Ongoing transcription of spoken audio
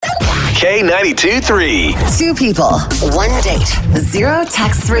K92-3. Two people, one date, zero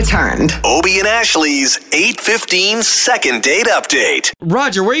texts returned. Obie and Ashley's 8:15 second date update.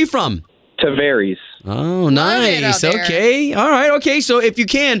 Roger, where are you from? Tavares. Oh, Love it nice. out there. Okay. All right. Okay. So if you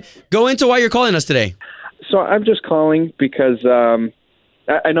can, go into why you're calling us today. So I'm just calling because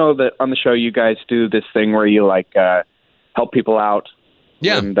I know that on the show you guys do this thing where you help people out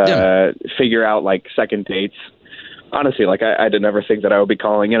and figure out like second dates. Honestly, I didn't ever think that I would be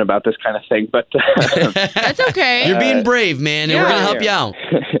calling in about this kind of thing, but That's okay. You're being brave, man, and we're going to help you out.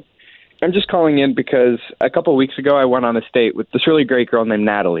 I'm just calling in because a couple of weeks ago I went on a date with this really great girl named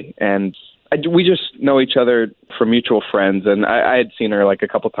Natalie, and we just know each other from mutual friends, and I had seen her like a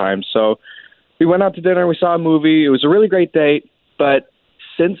couple times. So we went out to dinner, we saw a movie. It was a really great date, but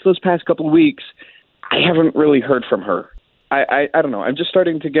since those past couple of weeks, I haven't really heard from her. I don't know. I'm just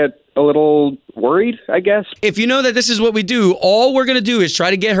starting to get a little worried, I guess. If you know that this is what we do, all we're going to do is try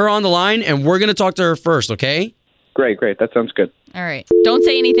to get her on the line, and we're going to talk to her first, okay? Great. That sounds good. All right. Don't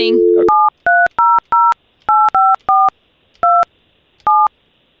say anything.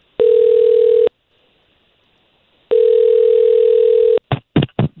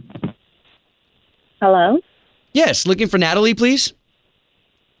 Hello? Yes, looking for Natalie, please.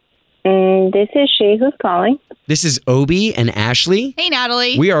 This is she. Who's calling? This is Obie and Ashley. Hey,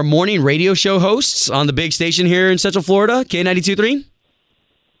 Natalie. We are morning radio show hosts on the big station here in Central Florida, K92.3.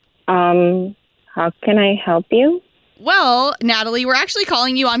 How can I help you? Well, Natalie, we're actually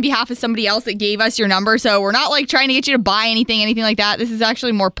calling you on behalf of somebody else that gave us your number. So we're not trying to get you to buy anything like that. This is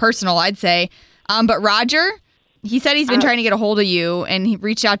actually more personal, I'd say. But Roger, he said he's been trying to get a hold of you, and he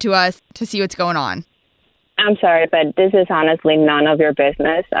reached out to us to see what's going on. I'm sorry, but this is honestly none of your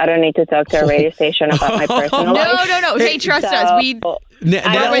business. I don't need to talk to a radio station about my personal life. No. Hey, trust us. I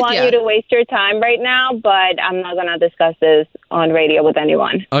don't want you to waste your time right now, but I'm not going to discuss this on radio with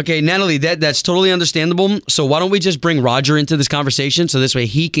anyone. Okay, Natalie, that's totally understandable. So why don't we just bring Roger into this conversation so this way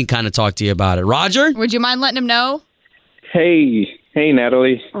he can kind of talk to you about it. Roger? Would you mind letting him know? Hey,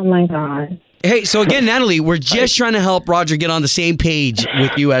 Natalie. Oh, my God. Hey, so again, Natalie, we're just trying to help Roger get on the same page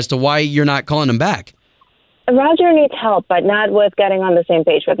with you as to why you're not calling him back. Roger needs help, but not with getting on the same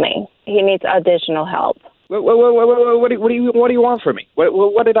page with me. He needs additional help. What do you want from me?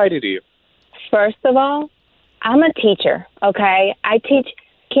 What did I do to you? First of all, I'm a teacher, okay? I teach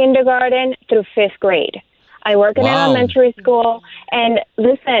kindergarten through 5th grade. I work in elementary school, and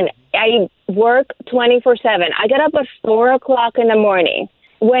listen, I work 24/7. I get up at 4 o'clock in the morning.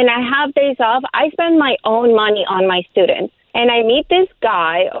 When I have days off, I spend my own money on my students. And I meet this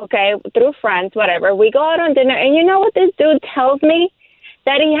guy, okay, through friends, whatever. We go out on dinner, and you know what this dude tells me?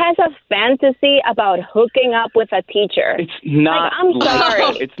 That he has a fantasy about hooking up with a teacher. It's not. I'm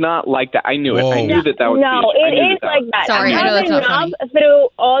sorry. It's not like that. I knew it. Whoa. I knew that would be. No, it is like that. Sorry, I know that's not funny. Through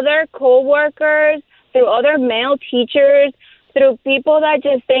other coworkers, through other male teachers, through people that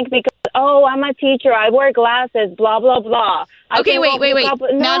just think because, I'm a teacher, I wear glasses, blah, blah, blah. Okay, wait. No,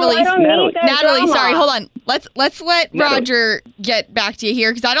 Natalie, I don't need that Natalie, drama. sorry, hold on. Let's let Natalie. Roger get back to you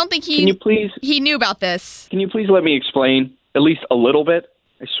here because I don't think Can you please? he knew about this. Can you please let me explain at least a little bit?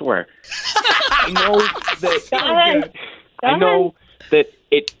 I swear. I know that. Go ahead. I know that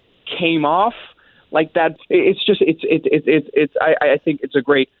it came off like that. It's just. It's. I think it's a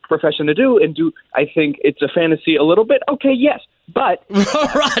great profession to do, and I think it's a fantasy a little bit. Okay, yes. But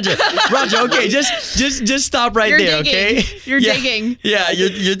Roger, okay, just stop right You're there, digging. okay? You're digging. Yeah,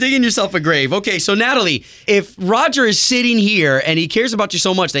 you're digging yourself a grave. Okay, so Natalie, if Roger is sitting here and he cares about you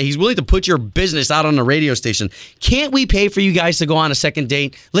so much that he's willing to put your business out on a radio station, can't we pay for you guys to go on a second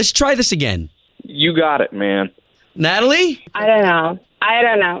date? Let's try this again. you got it, man. Natalie? I don't know.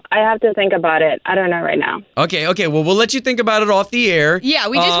 I have to think about it. I don't know right now. Okay. Well, we'll let you think about it off the air. Yeah,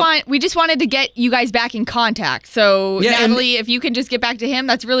 we just wanted to get you guys back in contact. So, Yeah, Natalie, if you can just get back to him,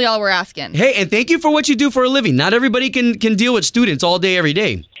 that's really all we're asking. Hey, and thank you for what you do for a living. Not everybody can deal with students all day, every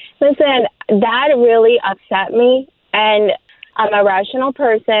day. Listen, that really upset me, and I'm a rational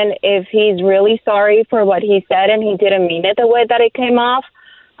person. If he's really sorry for what he said and he didn't mean it the way that it came off,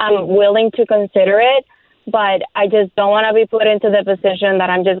 I'm willing to consider it. But I just don't want to be put into the position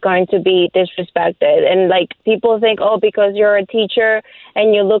that I'm just going to be disrespected. And, like, people think, oh, because you're a teacher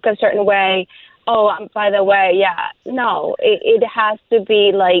and you look a certain way, by the way, yeah. No, it has to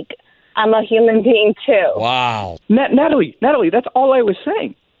be, like, I'm a human being, too. Wow. Natalie, that's all I was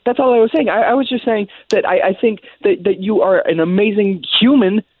saying. That's all I was saying. I was just saying that I think that you are an amazing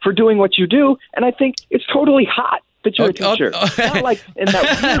human for doing what you do, and I think it's totally hot that you're a teacher. Not like in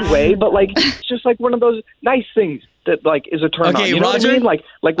that weird way, but like it's just like one of those nice things that like is a turn on. You know Roger? what I mean? Like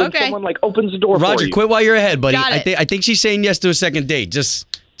when someone like opens the door Roger, for you. quit while you're ahead, buddy. Got it. I think she's saying yes to a second date. Just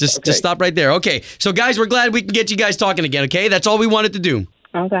Just stop right there. Okay. So, guys, we're glad we can get you guys talking again, okay? That's all we wanted to do.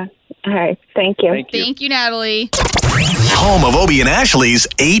 Okay. All right. Thank you. Thank you, Natalie. Home of Obie and Ashley's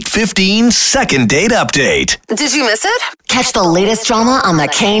 8:15 second date update. Did you miss it? Catch the latest drama on the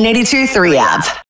K82 3 app.